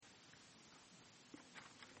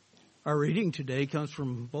Our reading today comes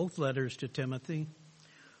from both letters to Timothy.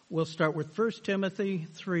 We'll start with 1 Timothy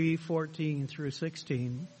 3:14 through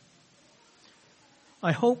 16.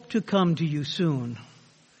 I hope to come to you soon,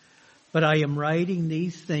 but I am writing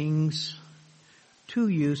these things to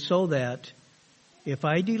you so that if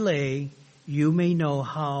I delay, you may know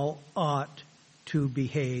how ought to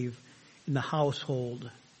behave in the household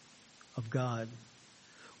of God,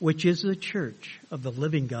 which is the church of the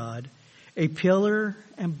living God, a pillar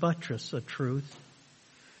and buttress of truth.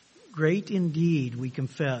 Great indeed, we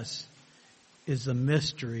confess, is the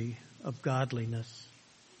mystery of godliness.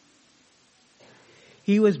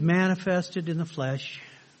 He was manifested in the flesh,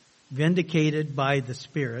 vindicated by the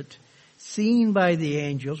Spirit, seen by the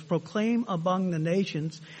angels, proclaimed among the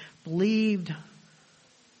nations, believed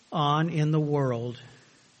on in the world,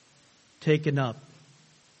 taken up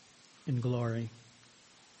in glory.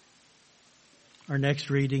 Our next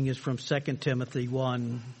reading is from 2 Timothy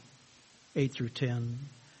 1:8 through 10.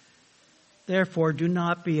 Therefore, do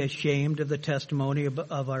not be ashamed of the testimony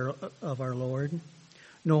of our Lord,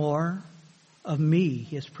 nor of me,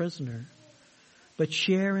 his prisoner, but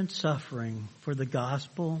share in suffering for the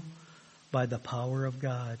gospel by the power of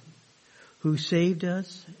God, who saved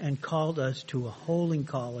us and called us to a holy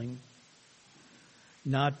calling,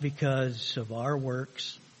 not because of our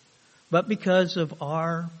works, but because of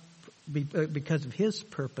his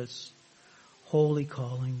purpose, holy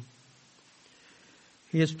calling,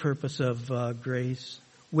 his purpose of grace,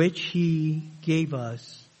 which he gave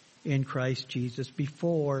us in Christ Jesus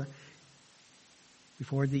before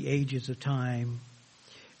the ages of time,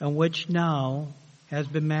 and which now has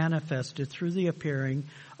been manifested through the appearing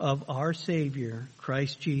of our Savior,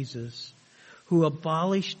 Christ Jesus, who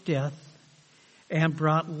abolished death and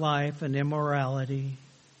brought life and immorality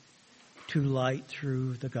to light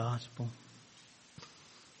through the gospel.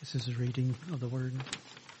 This is a reading of the word.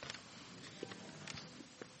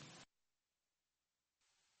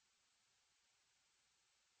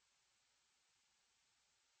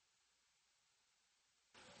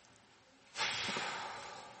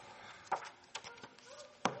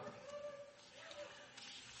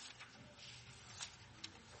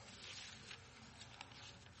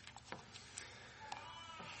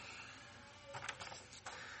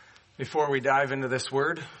 Before we dive into this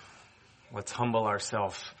word, let's humble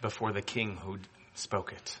ourselves before the King who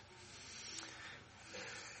spoke it.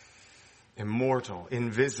 Immortal,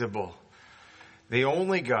 invisible, the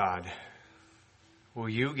only God, will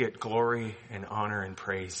you get glory and honor and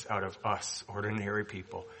praise out of us, ordinary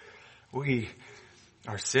people. We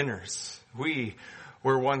are sinners. We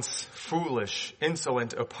were once foolish,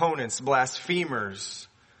 insolent opponents, blasphemers,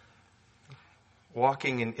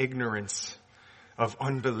 walking in ignorance of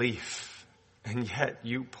unbelief, and yet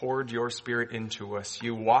you poured your Spirit into us.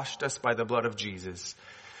 You washed us by the blood of Jesus.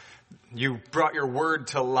 You brought your word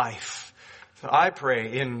to life. So I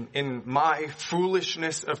pray in my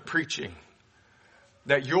foolishness of preaching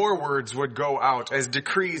that your words would go out as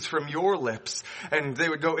decrees from your lips, and they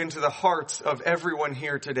would go into the hearts of everyone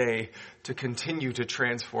here today to continue to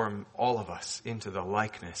transform all of us into the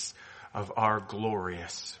likeness of our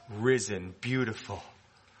glorious, risen, beautiful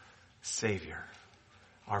Savior.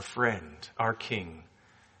 Our friend, our King,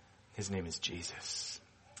 his name is Jesus.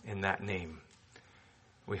 In that name,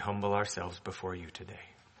 we humble ourselves before you today.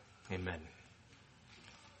 Amen.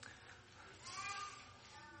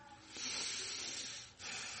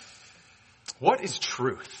 What is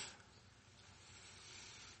truth?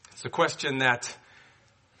 It's a question that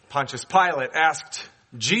Pontius Pilate asked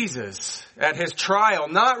Jesus at his trial,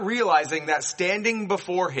 not realizing that standing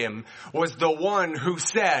before him was the one who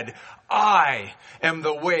said, I am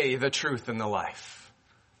the way, the truth, and the life.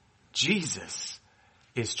 Jesus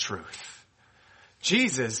is truth.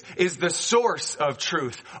 Jesus is the source of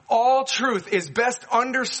truth. All truth is best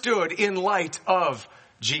understood in light of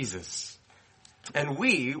Jesus. And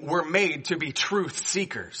we were made to be truth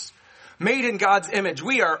seekers. Made in God's image,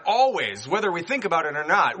 we are always, whether we think about it or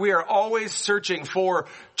not, we are always searching for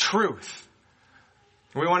truth.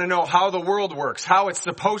 We want to know how the world works, how it's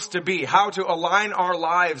supposed to be, how to align our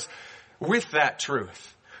lives with that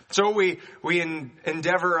truth. So we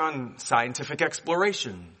endeavor on scientific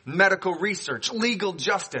exploration, medical research, legal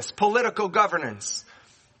justice, political governance,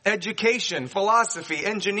 education, philosophy,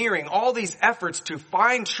 engineering, all these efforts to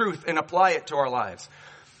find truth and apply it to our lives.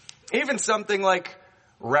 Even something like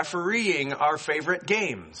refereeing our favorite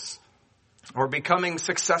games, or becoming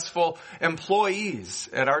successful employees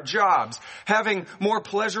at our jobs, having more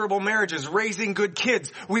pleasurable marriages, raising good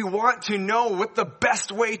kids. We want to know what the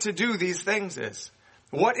best way to do these things is.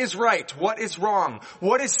 What is right? What is wrong?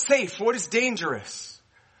 What is safe? What is dangerous?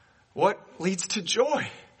 What leads to joy?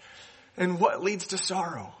 and what leads to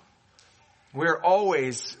sorrow. We're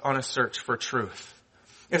always on a search for truth,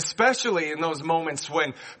 especially in those moments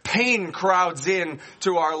when pain crowds in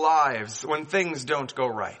to our lives, when things don't go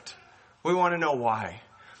right. We want to know why.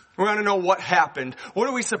 We want to know what happened. What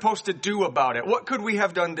are we supposed to do about it? What could we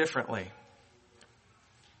have done differently?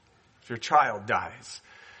 If your child dies,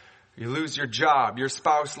 you lose your job, your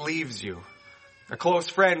spouse leaves you, a close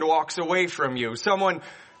friend walks away from you, someone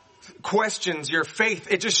questions your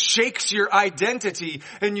faith, it just shakes your identity,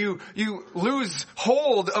 and you lose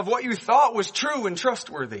hold of what you thought was true and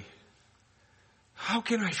trustworthy. How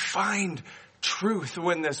can I find truth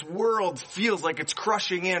when this world feels like it's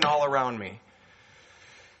crushing in all around me?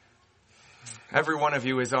 Every one of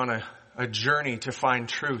you is on a journey to find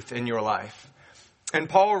truth in your life. And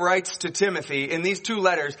Paul writes to Timothy in these 2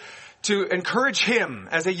 letters to encourage him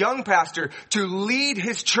as a young pastor to lead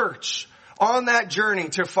his church on that journey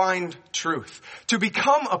to find truth, to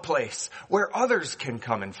become a place where others can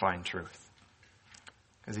come and find truth.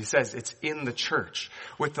 As he says, it's in the church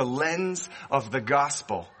with the lens of the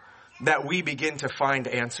gospel that we begin to find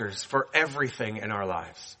answers for everything in our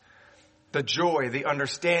lives. The joy, the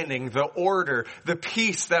understanding, the order, the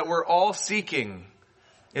peace that we're all seeking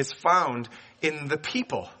is found in the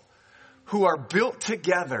people who are built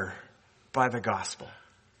together by the gospel.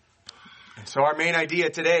 And so our main idea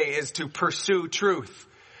today is to pursue truth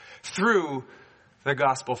through the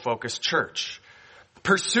gospel-focused church.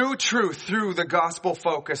 Pursue truth through the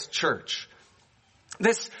gospel-focused church.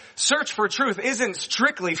 This search for truth isn't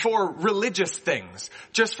strictly for religious things,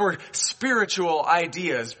 just for spiritual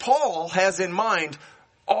ideas. Paul has in mind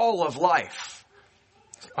all of life.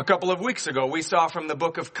 A couple of weeks ago, we saw from the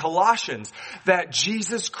book of Colossians that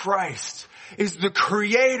Jesus Christ is the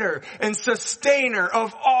creator and sustainer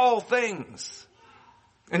of all things.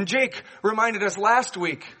 And Jake reminded us last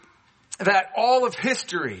week that all of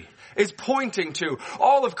history is pointing to,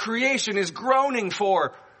 all of creation is groaning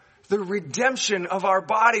for the redemption of our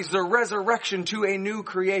bodies, the resurrection to a new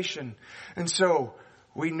creation. And so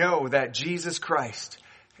we know that Jesus Christ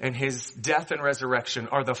and his death and resurrection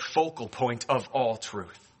are the focal point of all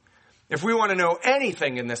truth. If we want to know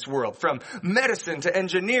anything in this world, from medicine to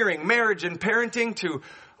engineering, marriage and parenting to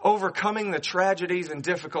overcoming the tragedies and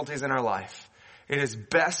difficulties in our life, it is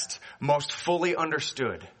best, most fully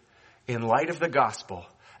understood in light of the gospel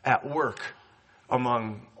at work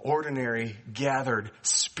among ordinary, gathered,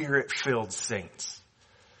 spirit-filled saints.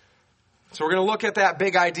 So we're going to look at that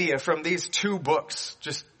big idea from these 2 books.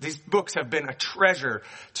 These books have been a treasure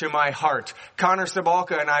to my heart. Connor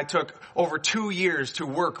Sabalka and I took over 2 years to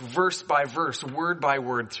work verse by verse, word by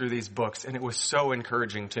word through these books, and it was so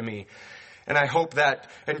encouraging to me. And I hope that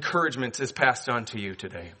encouragement is passed on to you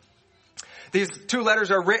today. These 2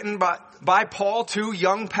 letters are written by Paul to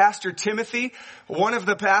young pastor Timothy, one of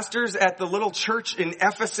the pastors at the little church in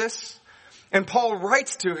Ephesus. And Paul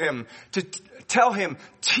writes to him to tell him,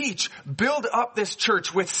 teach, build up this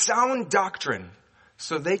church with sound doctrine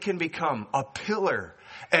so they can become a pillar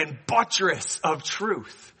and buttress of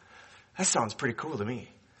truth. That sounds pretty cool to me.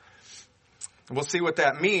 We'll see what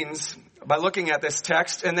that means by looking at this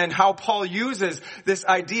text, and then how Paul uses this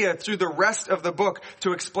idea through the rest of the book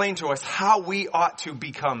to explain to us how we ought to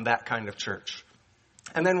become that kind of church.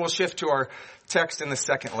 And then we'll shift to our text in the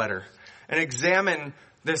second letter and examine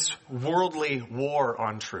this worldly war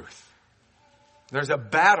on truth. There's a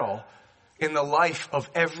battle in the life of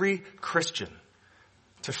every Christian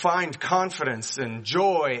to find confidence and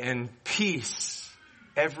joy and peace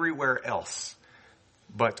everywhere else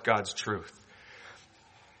but God's truth.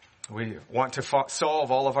 We want to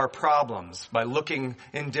solve all of our problems by looking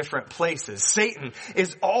in different places. Satan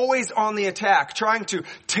is always on the attack, trying to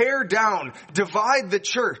tear down, divide the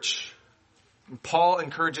church. Paul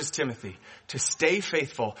encourages Timothy to stay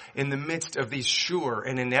faithful in the midst of these sure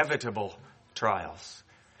and inevitable trials.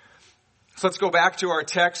 So let's go back to our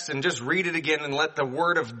text and just read it again and let the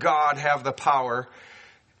Word of God have the power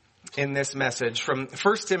in this message. From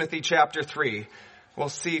 1 Timothy chapter 3, we'll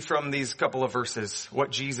see from these couple of verses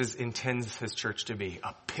what Jesus intends his church to be,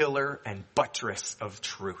 a pillar and buttress of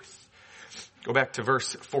truth. Go back to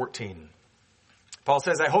verse 14. Paul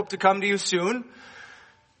says, I hope to come to you soon,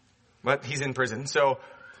 but he's in prison. So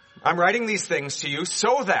I'm writing these things to you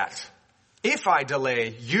so that if I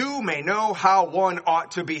delay, you may know how one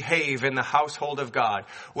ought to behave in the household of God,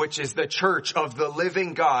 which is the church of the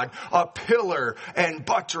living God, a pillar and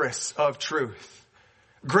buttress of truth.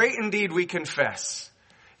 Great indeed, we confess,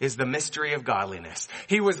 is the mystery of godliness.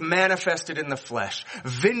 He was manifested in the flesh,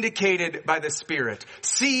 vindicated by the Spirit,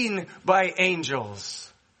 seen by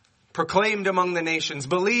angels, proclaimed among the nations,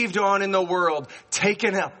 believed on in the world,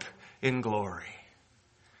 taken up in glory.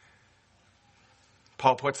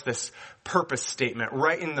 Paul puts this purpose statement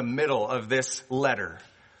right in the middle of this letter.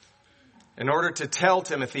 In order to tell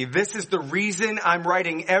Timothy, this is the reason I'm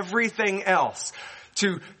writing everything else,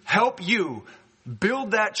 to help you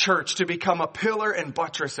build that church to become a pillar and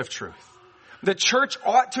buttress of truth. The church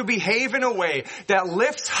ought to behave in a way that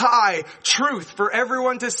lifts high truth for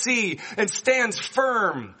everyone to see and stands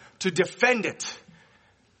firm to defend it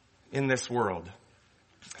in this world.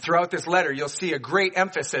 Throughout this letter, you'll see a great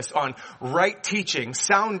emphasis on right teaching,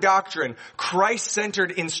 sound doctrine,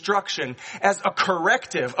 Christ-centered instruction as a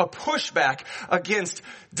corrective, a pushback against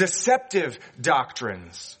deceptive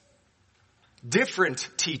doctrines, different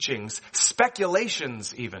teachings,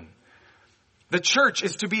 speculations even. The church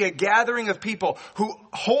is to be a gathering of people who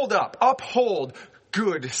uphold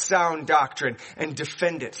good, sound doctrine and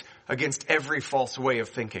defend it against every false way of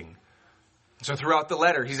thinking. So throughout the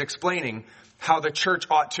letter, he's explaining how the church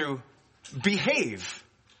ought to behave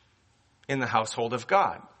in the household of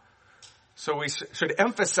God. So we should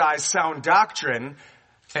emphasize sound doctrine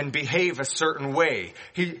and behave a certain way.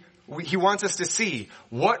 He wants us to see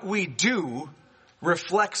what we do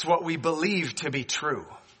reflects what we believe to be true.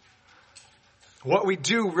 What we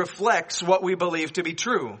do reflects what we believe to be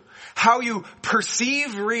true. How you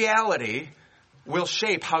perceive reality will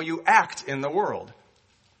shape how you act in the world.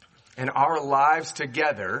 And our lives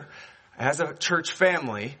together as a church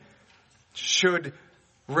family should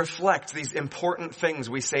reflect these important things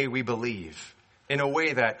we say we believe in a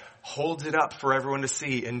way that holds it up for everyone to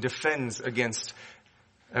see and defends against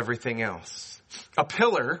everything else. A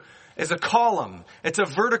pillar is a column. It's a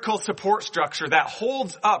vertical support structure that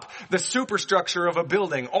holds up the superstructure of a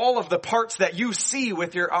building, all of the parts that you see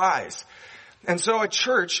with your eyes. And so a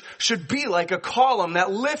church should be like a column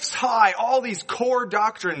that lifts high all these core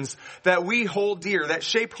doctrines that we hold dear, that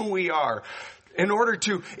shape who we are, in order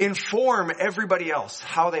to inform everybody else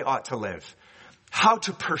how they ought to live, how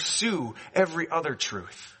to pursue every other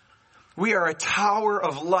truth. We are a tower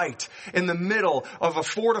of light in the middle of a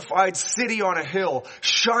fortified city on a hill,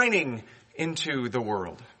 shining into the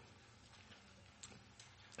world.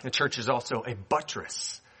 The church is also a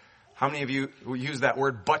buttress. How many of you use that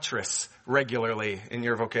word buttress regularly in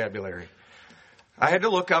your vocabulary? I had to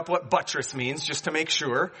look up what buttress means just to make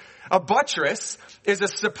sure. A buttress is a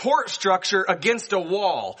support structure against a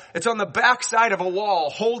wall. It's on the backside of a wall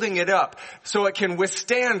holding it up so it can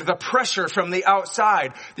withstand the pressure from the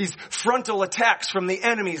outside, these frontal attacks from the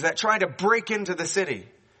enemies that try to break into the city.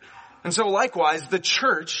 And so likewise, the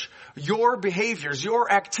church, your behaviors,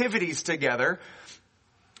 your activities together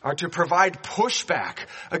are to provide pushback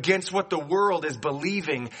against what the world is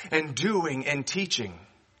believing and doing and teaching.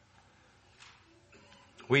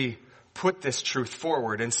 We put this truth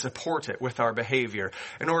forward and support it with our behavior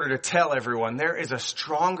in order to tell everyone there is a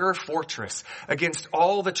stronger fortress against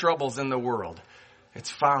all the troubles in the world. It's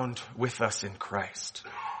found with us in Christ.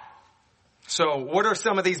 So what are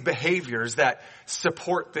some of these behaviors that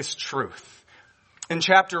support this truth? In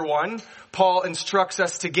chapter 1, Paul instructs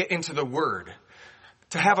us to get into the Word,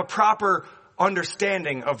 to have a proper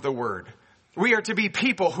understanding of the Word. We are to be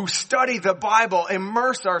people who study the Bible,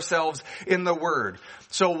 immerse ourselves in the Word.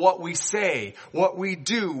 So what we say, what we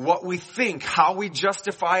do, what we think, how we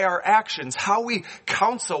justify our actions, how we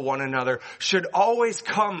counsel one another should always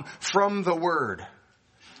come from the Word.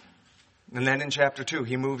 And then in chapter 2,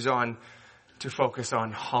 he moves on to focus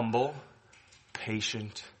on humble,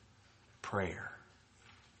 patient prayer.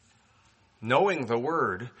 Knowing the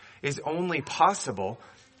Word is only possible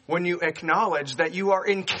when you acknowledge that you are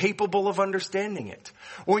incapable of understanding it,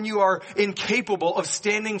 when you are incapable of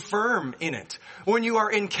standing firm in it, when you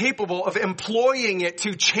are incapable of employing it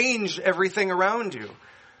to change everything around you,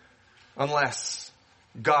 unless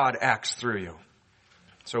God acts through you.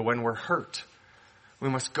 So when we're hurt, we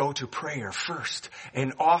must go to prayer first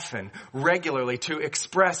and often, regularly, to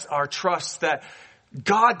express our trust that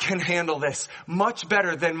God can handle this much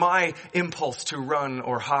better than my impulse to run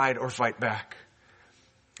or hide or fight back.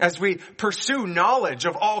 As we pursue knowledge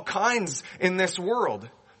of all kinds in this world,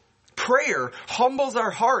 prayer humbles our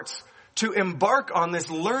hearts to embark on this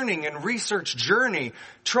learning and research journey,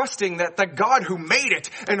 trusting that the God who made it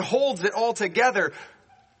and holds it all together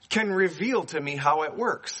can reveal to me how it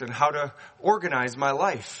works and how to organize my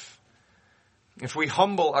life. If we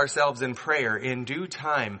humble ourselves in prayer, in due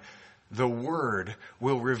time, the Word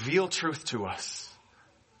will reveal truth to us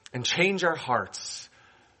and change our hearts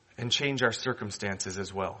and change our circumstances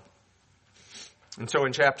as well. And so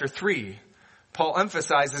in chapter 3, Paul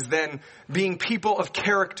emphasizes then being people of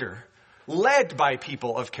character, led by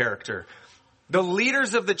people of character. The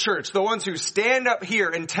leaders of the church, the ones who stand up here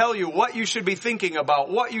and tell you what you should be thinking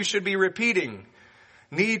about, what you should be repeating.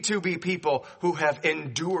 need to be people who have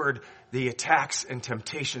endured the attacks and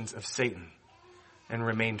temptations of Satan and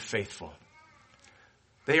remained faithful.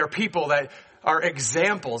 They are people that are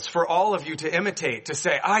examples for all of you to imitate, to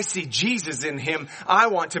say, I see Jesus in him. I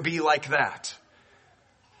want to be like that.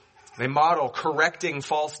 They model correcting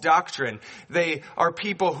false doctrine. They are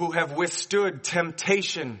people who have withstood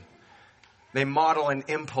temptation. They model an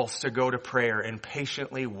impulse to go to prayer and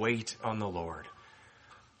patiently wait on the Lord.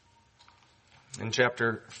 In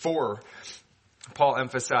chapter 4, Paul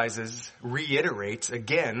reiterates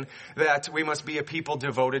again that we must be a people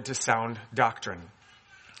devoted to sound doctrine.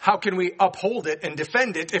 How can we uphold it and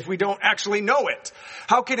defend it if we don't actually know it?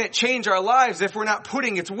 How can it change our lives if we're not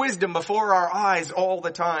putting its wisdom before our eyes all the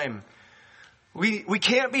time? We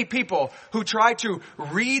can't be people who try to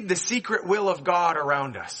read the secret will of God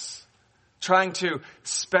around us, trying to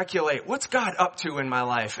speculate, what's God up to in my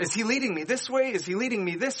life? Is he leading me this way? Is he leading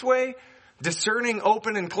me this way? Discerning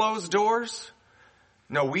open and closed doors?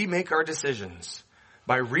 No, we make our decisions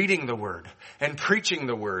by reading the Word and preaching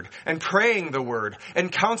the Word and praying the Word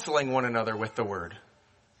and counseling one another with the Word.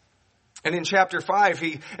 And in chapter 5,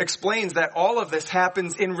 he explains that all of this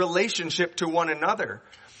happens in relationship to one another.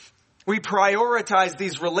 We prioritize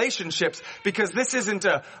these relationships because this isn't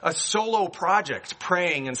a solo project,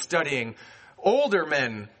 praying and studying. Older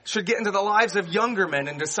men should get into the lives of younger men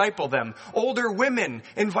and disciple them. Older women,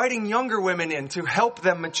 inviting younger women in to help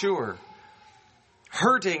them mature.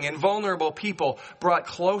 Hurting and vulnerable people brought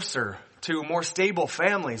closer to more stable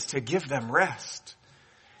families to give them rest.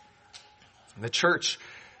 The church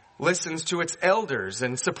listens to its elders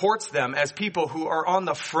and supports them as people who are on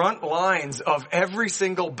the front lines of every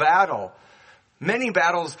single battle. Many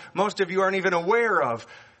battles most of you aren't even aware of,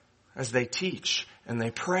 as they teach and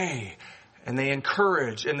they pray and they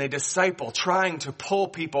encourage and they disciple, trying to pull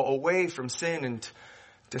people away from sin and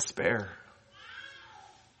despair.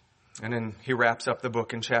 And then he wraps up the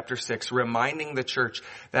book in chapter 6, reminding the church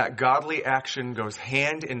that godly action goes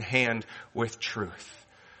hand in hand with truth.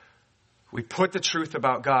 We put the truth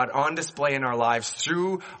about God on display in our lives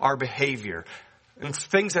through our behavior. And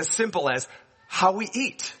things as simple as how we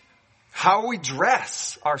eat, how we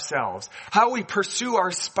dress ourselves, how we pursue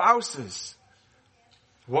our spouses,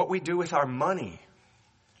 what we do with our money.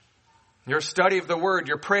 Your study of the Word,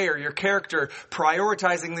 your prayer, your character,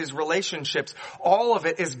 prioritizing these relationships, all of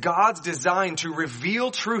it is God's design to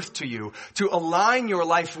reveal truth to you, to align your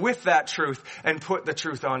life with that truth and put the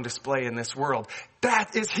truth on display in this world.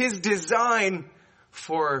 That is His design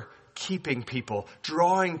for keeping people,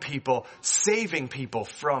 drawing people, saving people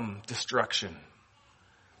from destruction.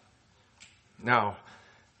 Now,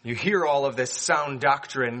 you hear all of this sound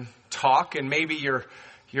doctrine talk, and maybe you're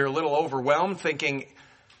a little overwhelmed thinking,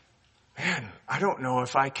 man, I don't know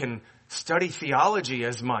if I can study theology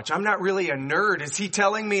as much. I'm not really a nerd. Is he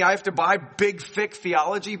telling me I have to buy big, thick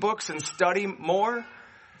theology books and study more?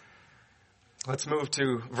 Let's move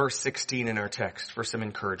to verse 16 in our text for some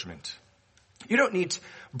encouragement. You don't need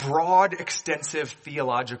broad, extensive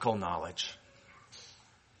theological knowledge.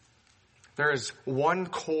 There is one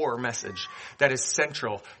core message that is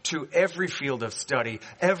central to every field of study,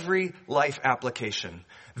 every life application.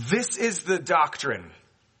 This is the doctrine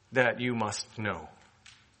that you must know.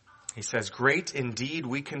 He says, great indeed,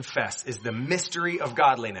 we confess, is the mystery of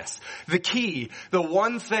godliness. The key, the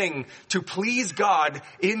one thing to please God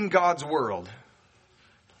in God's world.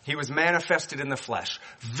 He was manifested in the flesh,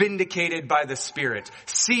 vindicated by the Spirit,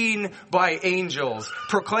 seen by angels,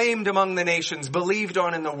 proclaimed among the nations, believed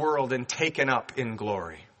on in the world, and taken up in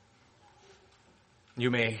glory.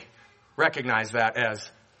 You may recognize that as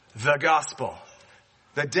the gospel,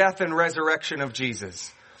 the death and resurrection of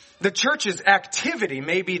Jesus. The church's activity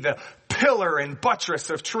may be the pillar and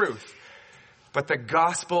buttress of truth, but the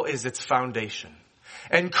gospel is its foundation.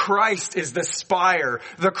 And Christ is the spire,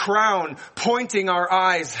 the crown, pointing our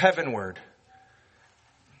eyes heavenward.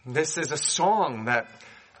 This is a song that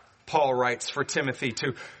Paul writes for Timothy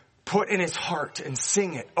to put in his heart and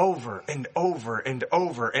sing it over and over and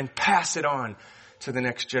over and pass it on to the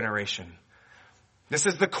next generation. This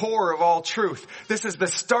is the core of all truth. This is the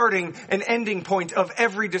starting and ending point of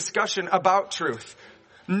every discussion about truth.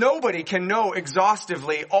 Nobody can know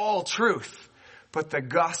exhaustively all truth, but the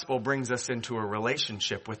gospel brings us into a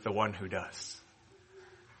relationship with the one who does.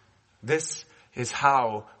 This is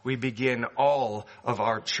how we begin all of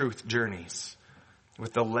our truth journeys,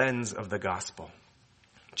 with the lens of the gospel.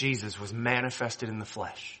 Jesus was manifested in the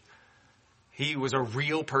flesh. He was a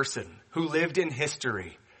real person who lived in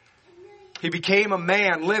history. He became a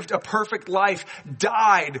man, lived a perfect life,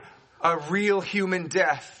 died a real human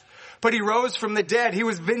death. But he rose from the dead. He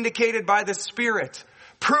was vindicated by the Spirit,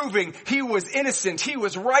 proving he was innocent, he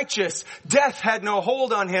was righteous, death had no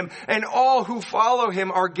hold on him, and all who follow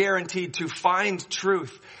him are guaranteed to find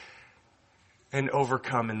truth and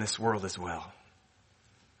overcome in this world as well.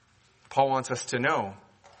 Paul wants us to know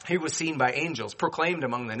he was seen by angels, proclaimed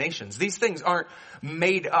among the nations. These things aren't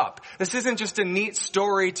made up. This isn't just a neat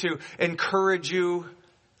story to encourage you.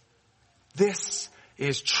 This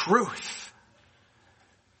is truth.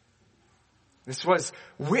 This was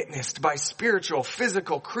witnessed by spiritual,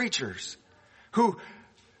 physical creatures who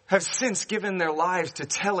have since given their lives to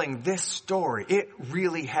telling this story. It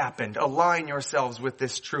really happened. Align yourselves with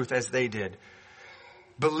this truth as they did.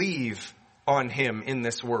 Believe on him in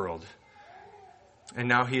this world. And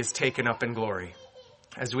now he is taken up in glory.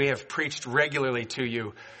 As we have preached regularly to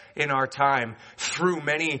you in our time, through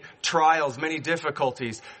many trials, many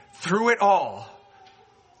difficulties, through it all,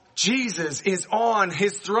 Jesus is on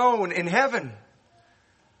his throne in heaven.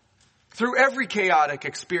 Through every chaotic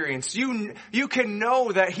experience, you can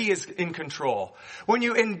know that he is in control. When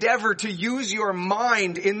you endeavor to use your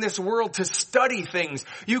mind in this world to study things,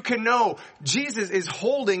 you can know Jesus is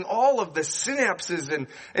holding all of the synapses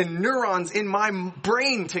and neurons in my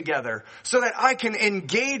brain together so that I can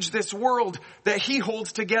engage this world that he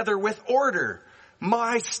holds together with order.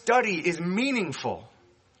 My study is meaningful.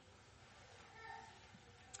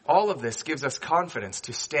 All of this gives us confidence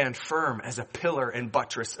to stand firm as a pillar and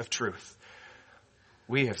buttress of truth.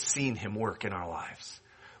 We have seen him work in our lives.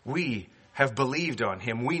 We have believed on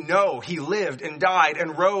him. We know he lived and died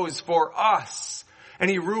and rose for us. And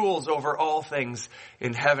he rules over all things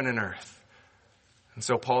in heaven and earth. And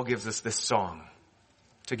so Paul gives us this song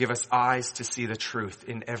to give us eyes to see the truth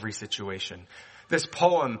in every situation. This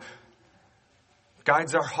poem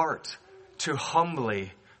guides our heart to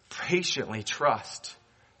humbly, patiently trust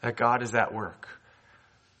that God is at work.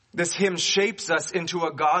 This hymn shapes us into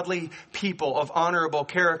a godly people of honorable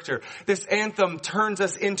character. This anthem turns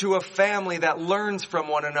us into a family that learns from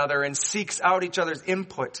one another and seeks out each other's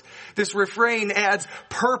input. This refrain adds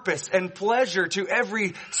purpose and pleasure to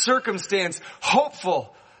every circumstance,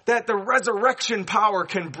 hopeful that the resurrection power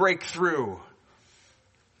can break through.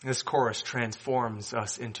 This chorus transforms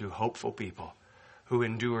us into hopeful people who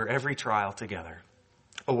endure every trial together,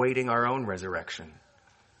 awaiting our own resurrection.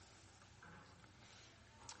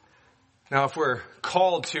 Now, if we're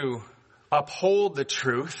called to uphold the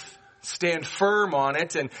truth, stand firm on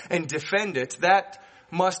it, and defend it, that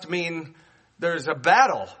must mean there's a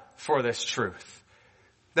battle for this truth,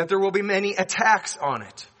 that there will be many attacks on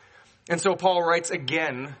it. And so Paul writes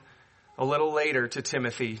again a little later to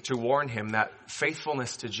Timothy to warn him that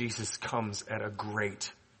faithfulness to Jesus comes at a great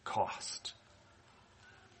cost.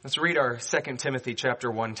 Let's read our 2 Timothy chapter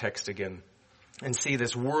 1 text again and see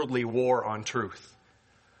this worldly war on truth.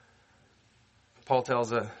 Paul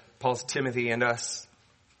tells Timothy and us,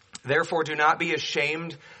 "Therefore do not be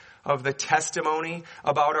ashamed of the testimony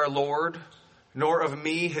about our Lord, nor of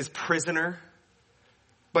me, his prisoner,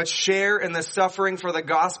 but share in the suffering for the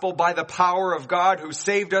gospel by the power of God who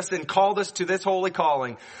saved us and called us to this holy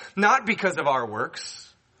calling, not because of our works,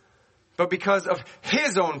 but because of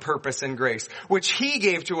his own purpose and grace, which he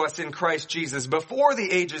gave to us in Christ Jesus before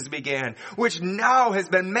the ages began, which now has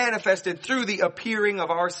been manifested through the appearing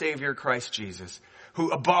of our Savior Christ Jesus,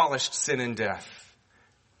 who abolished sin and death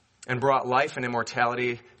and brought life and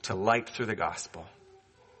immortality to light through the gospel."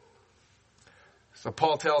 So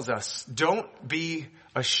Paul tells us, don't be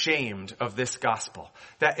ashamed of this gospel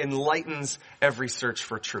that enlightens every search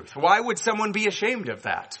for truth. Why would someone be ashamed of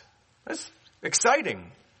that? That's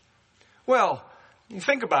exciting. Well, you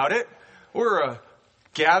think about it. We're a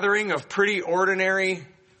gathering of pretty ordinary,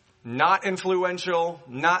 not influential,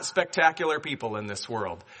 not spectacular people in this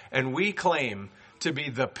world. And we claim to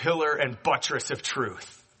be the pillar and buttress of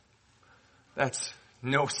truth. That's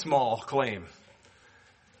no small claim.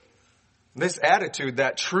 This attitude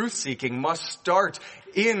that truth-seeking must start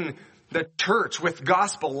in the church with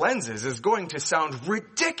gospel lenses is going to sound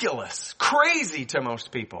ridiculous, crazy to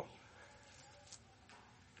most people.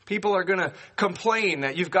 People are going to complain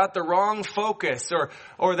that you've got the wrong focus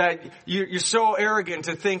or that you're so arrogant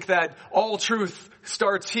to think that all truth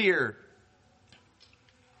starts here.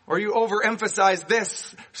 Or you overemphasize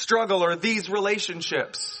this struggle or these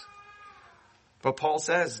relationships. But Paul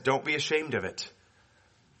says, don't be ashamed of it.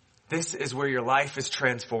 This is where your life is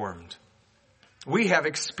transformed. We have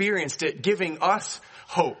experienced it giving us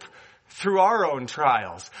hope through our own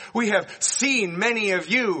trials. We have seen many of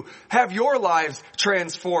you have your lives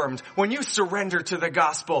transformed when you surrender to the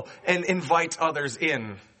gospel and invite others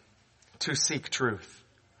in to seek truth.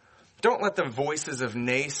 Don't let the voices of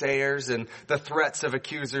naysayers and the threats of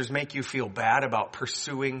accusers make you feel bad about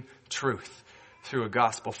pursuing truth. through a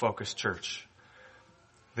gospel-focused church.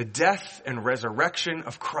 The death and resurrection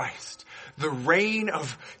of Christ, the reign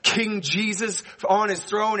of King Jesus on his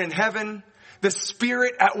throne in heaven, the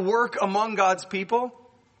Spirit at work among God's people,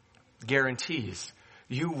 guarantees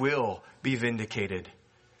you will be vindicated.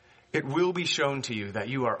 It will be shown to you that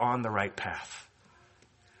you are on the right path.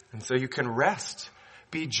 And so you can rest,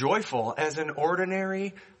 be joyful as an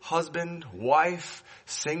ordinary husband, wife,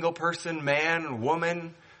 single person, man,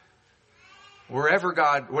 woman,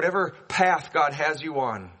 whatever path God has you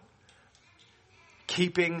on.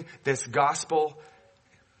 Keeping this gospel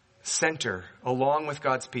center along with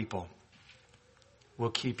God's people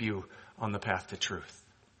will keep you on the path to truth.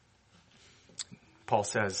 Paul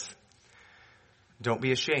says, don't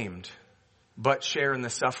be ashamed, but share in the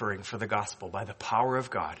suffering for the gospel by the power of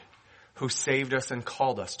God, who saved us and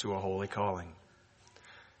called us to a holy calling.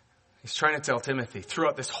 He's trying to tell Timothy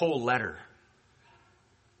throughout this whole letter,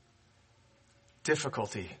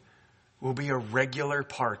 difficulty will be a regular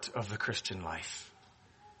part of the Christian life.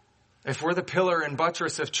 If we're the pillar and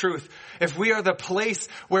buttress of truth, if we are the place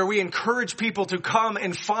where we encourage people to come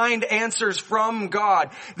and find answers from God,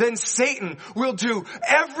 then Satan will do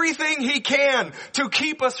everything he can to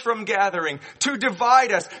keep us from gathering, to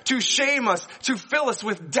divide us, to shame us, to fill us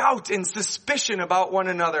with doubt and suspicion about one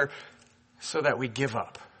another so that we give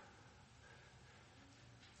up.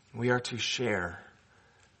 We are to share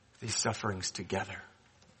these sufferings together.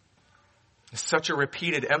 There's such a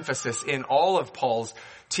repeated emphasis in all of Paul's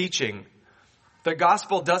teaching. The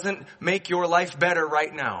gospel doesn't make your life better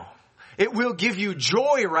right now. It will give you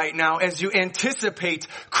joy right now as you anticipate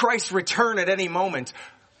Christ's return at any moment.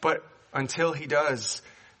 But until he does,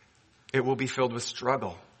 it will be filled with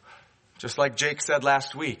struggle. Just like Jake said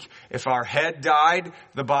last week, if our head died,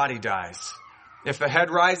 the body dies. If the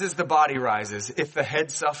head rises, the body rises. If the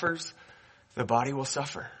head suffers, the body will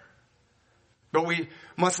suffer. But we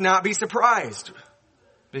must not be surprised,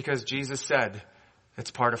 because Jesus said it's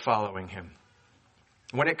part of following him.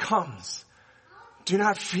 When it comes, do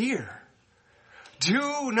not fear.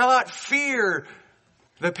 Do not fear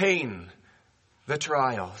the pain, the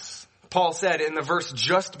trials. Paul said in the verse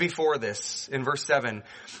just before this, in verse 7,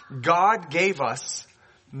 God gave us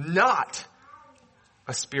not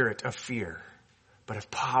a spirit of fear, but of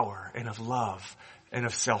power and of love and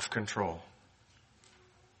of self-control.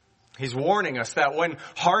 He's warning us that when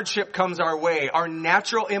hardship comes our way, our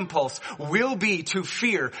natural impulse will be to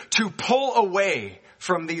fear, to pull away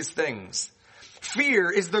from these things. Fear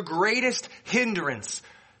is the greatest hindrance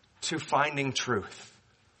to finding truth.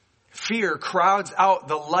 Fear crowds out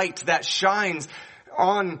the light that shines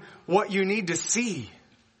on what you need to see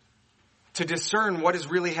to discern what is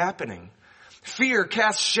really happening. Fear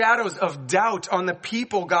casts shadows of doubt on the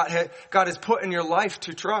people God has put in your life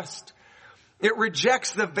to trust. It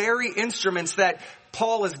rejects the very instruments that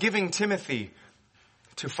Paul is giving Timothy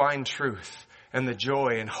to find truth and the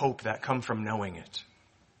joy and hope that come from knowing it.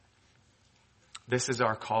 This is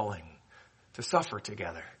our calling, to suffer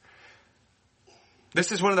together.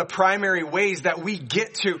 This is one of the primary ways that we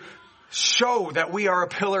get to show that we are a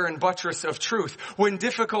pillar and buttress of truth. When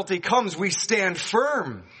difficulty comes, we stand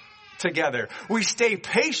firm together. We stay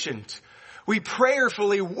patient. We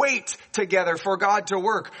prayerfully wait together for God to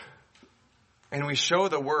work. And we show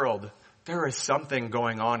the world there is something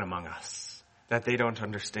going on among us that they don't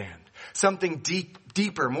understand. Something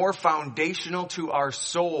deeper, more foundational to our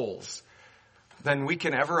souls than we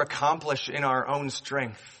can ever accomplish in our own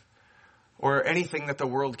strength or anything that the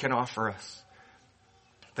world can offer us.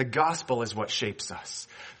 The gospel is what shapes us.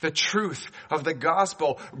 The truth of the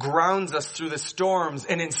gospel grounds us through the storms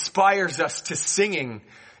and inspires us to singing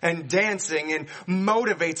and dancing and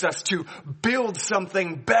motivates us to build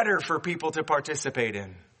something better for people to participate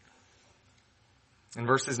in. And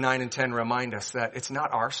verses 9 and 10 remind us that it's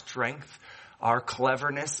not our strength, our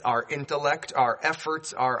cleverness, our intellect, our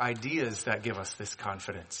efforts, our ideas that give us this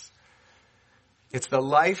confidence. It's the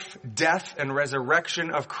life, death, and resurrection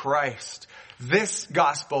of Christ. This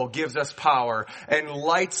gospel gives us power and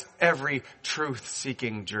lights every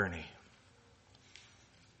truth-seeking journey.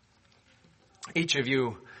 Each of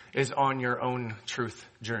you is on your own truth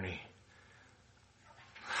journey.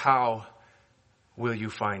 How will you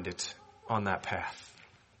find it on that path?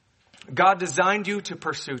 God designed you to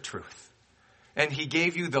pursue truth, and he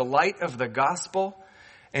gave you the light of the gospel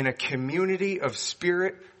and a community of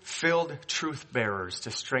spirit-filled truth bearers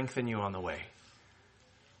to strengthen you on the way.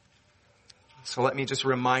 So let me just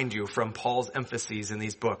remind you from Paul's emphases in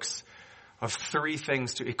these books of 3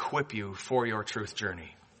 things to equip you for your truth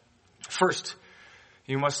journey. First,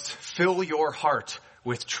 you must fill your heart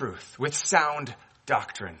with truth, with sound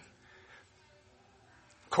doctrine.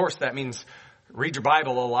 Of course, that means read your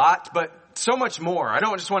Bible a lot, but so much more. I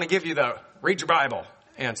don't just want to give you the read your Bible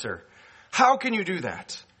answer. How can you do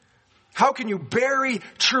that? How can you bury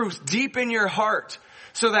truth deep in your heart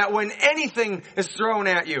so that when anything is thrown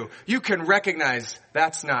at you, you can recognize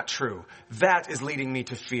that's not true. That is leading me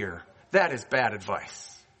to fear. That is bad advice.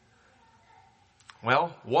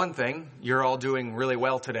 Well, one thing you're all doing really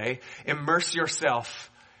well today, immerse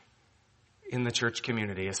yourself in the church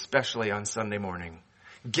community, especially on Sunday morning.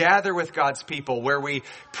 Gather with God's people where we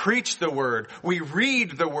preach the word, we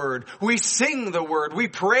read the word, we sing the word, we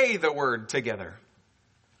pray the word together.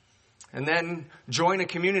 And then join a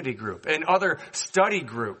community group and other study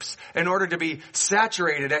groups in order to be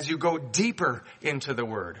saturated as you go deeper into the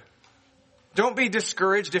word. Don't be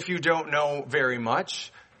discouraged if you don't know very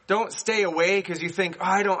much. Don't stay away because you think,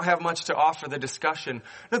 I don't have much to offer the discussion.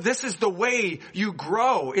 No, this is the way you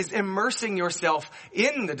grow, is immersing yourself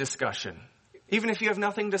in the discussion, even if you have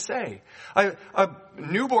nothing to say. A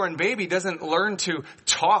newborn baby doesn't learn to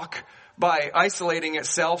talk by isolating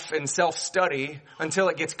itself in self-study until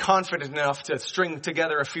it gets confident enough to string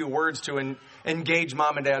together a few words to engage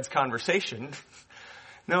mom and dad's conversation.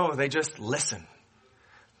 No, they just listen.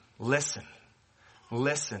 Listen.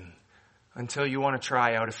 Listen. Until you want to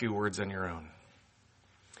try out a few words on your own.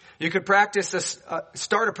 You could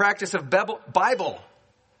start a practice of Bible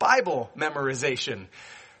memorization.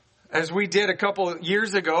 As we did a couple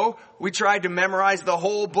years ago, we tried to memorize the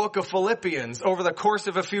whole book of Philippians over the course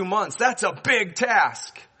of a few months. That's a big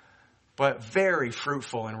task, but very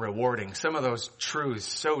fruitful and rewarding. Some of those truths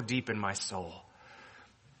so deep in my soul.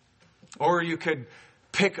 Or you could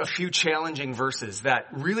pick a few challenging verses that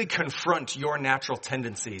really confront your natural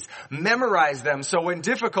tendencies. Memorize them so when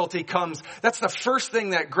difficulty comes, that's the first thing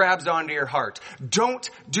that grabs onto your heart. Don't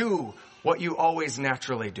do what you always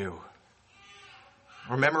naturally do.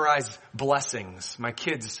 Or memorize blessings. My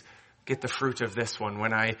kids get the fruit of this one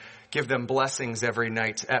when I give them blessings every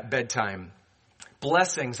night at bedtime.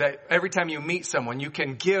 Blessings that every time you meet someone, you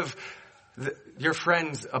can give your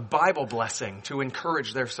friends a Bible blessing to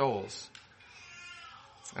encourage their souls.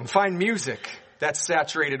 And find music that's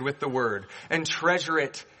saturated with the word and treasure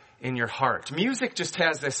it in your heart. Music just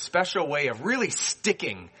has this special way of really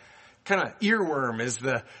sticking. Kind of earworm is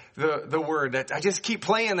the word that I just keep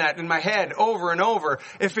playing that in my head over and over.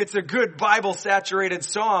 If it's a good Bible saturated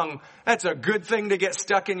song, that's a good thing to get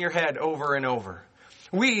stuck in your head over and over.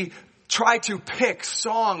 We try to pick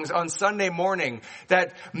songs on Sunday morning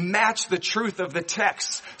that match the truth of the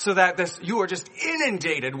text so that you are just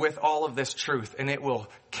inundated with all of this truth and it will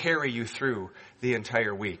carry you through the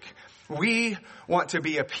entire week. We want to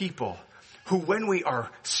be a people who, when we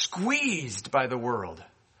are squeezed by the world,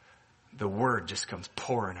 the word just comes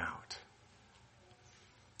pouring out.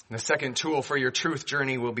 And the second tool for your truth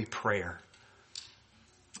journey will be prayer.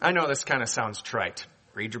 I know this kind of sounds trite.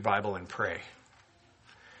 Read your Bible and pray.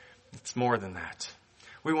 It's more than that.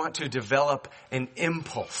 We want to develop an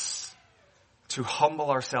impulse to humble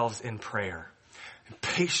ourselves in prayer and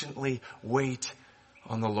patiently wait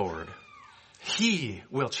on the Lord. He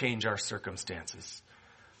will change our circumstances.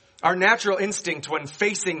 Our natural instinct when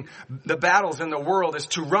facing the battles in the world is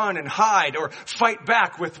to run and hide or fight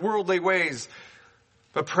back with worldly ways.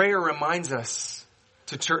 But prayer reminds us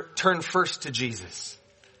to turn first to Jesus.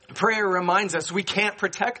 Prayer reminds us we can't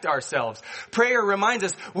protect ourselves. Prayer reminds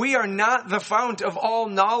us we are not the fount of all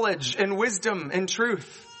knowledge and wisdom and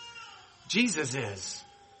truth. Jesus is.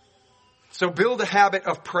 So build a habit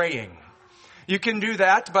of praying. You can do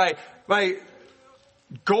that by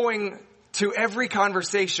going to every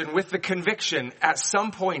conversation with the conviction, at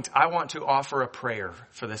some point, I want to offer a prayer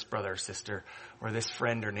for this brother or sister or this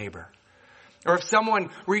friend or neighbor. Or if someone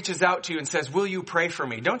reaches out to you and says, will you pray for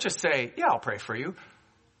me? Don't just say, yeah, I'll pray for you.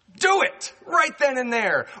 Do it right then and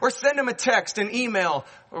there. Or send them a text, an email.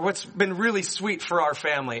 Or what's been really sweet for our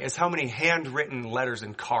family is how many handwritten letters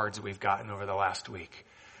and cards we've gotten over the last week.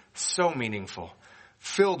 So meaningful.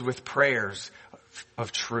 Filled with prayers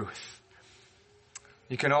of truth.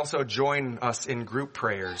 You can also join us in group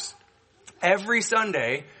prayers. Every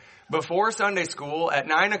Sunday, before Sunday school, at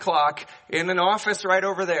 9 o'clock, in an office right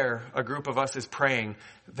over there, a group of us is praying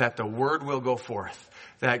that the word will go forth,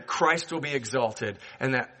 that Christ will be exalted,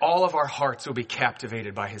 and that all of our hearts will be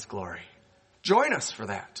captivated by his glory. Join us for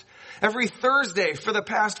that. Every Thursday, for the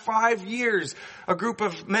past 5 years, a group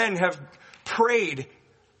of men have prayed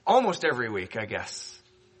almost every week, I guess,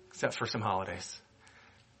 except for some holidays.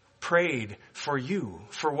 Prayed for you,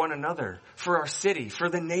 for one another, for our city, for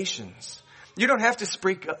the nations. You don't have to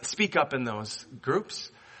speak up in those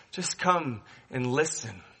groups. Just come and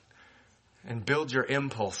listen and build your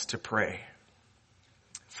impulse to pray.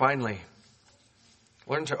 Finally,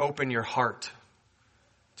 learn to open your heart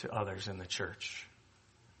to others in the church.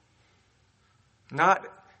 Not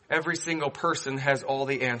every single person has all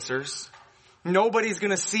the answers. Nobody's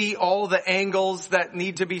going to see all the angles that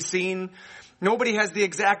need to be seen. Nobody has the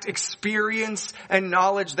exact experience and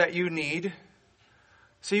knowledge that you need.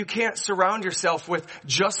 So you can't surround yourself with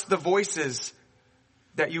just the voices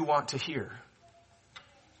that you want to hear.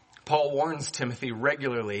 Paul warns Timothy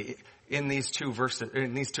regularly in these two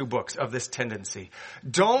books of this tendency.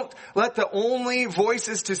 Don't let the only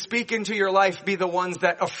voices to speak into your life be the ones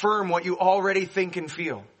that affirm what you already think and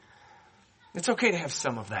feel. It's okay to have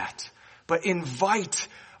some of that, but invite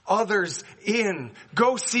others in.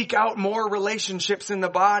 Go seek out more relationships in the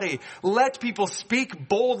body. Let people speak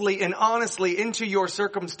boldly and honestly into your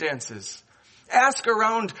circumstances. Ask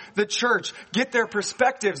around the church. Get their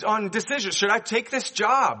perspectives on decisions. Should I take this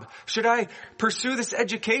job? Should I pursue this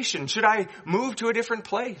education? Should I move to a different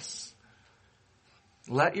place?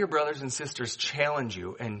 Let your brothers and sisters challenge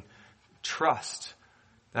you, and trust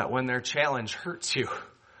that when their challenge hurts you,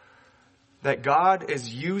 that God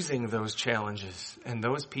is using those challenges and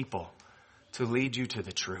those people to lead you to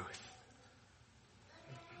the truth.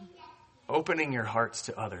 Opening your hearts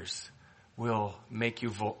to others will make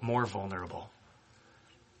you more vulnerable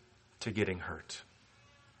to getting hurt.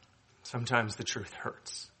 Sometimes the truth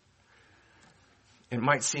hurts. It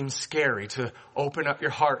might seem scary to open up your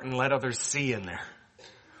heart and let others see in there.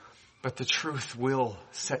 But the truth will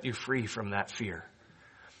set you free from that fear.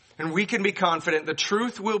 And we can be confident the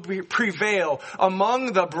truth will prevail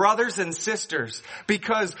among the brothers and sisters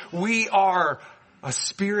because we are a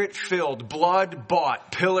spirit-filled,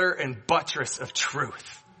 blood-bought pillar and buttress of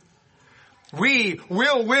truth. We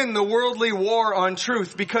will win the worldly war on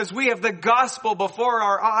truth because we have the gospel before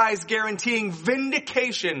our eyes, guaranteeing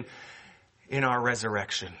vindication in our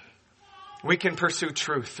resurrection. We can pursue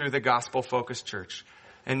truth through the gospel-focused church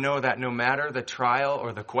and know that no matter the trial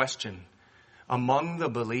or the question, among the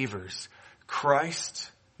believers,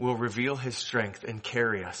 Christ will reveal his strength and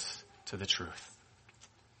carry us to the truth.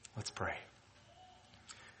 Let's pray.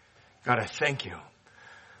 God, I thank you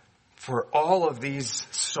for all of these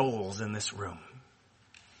souls in this room.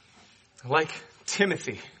 Like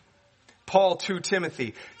Timothy, Paul to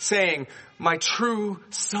Timothy, saying, my true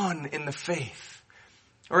son in the faith.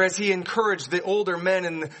 Or as he encouraged the older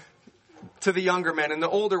men to the younger men and the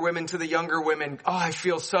older women to the younger women, I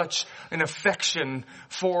feel such an affection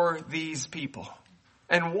for these people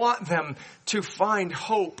and want them to find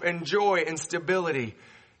hope and joy and stability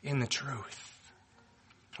in the truth.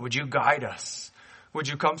 Would you guide us? Would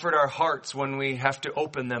you comfort our hearts when we have to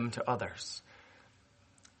open them to others?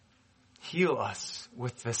 Heal us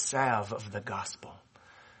with the salve of the gospel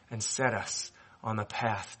and set us on the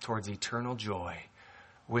path towards eternal joy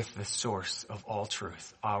with the source of all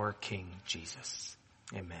truth, our King Jesus.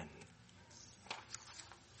 Amen.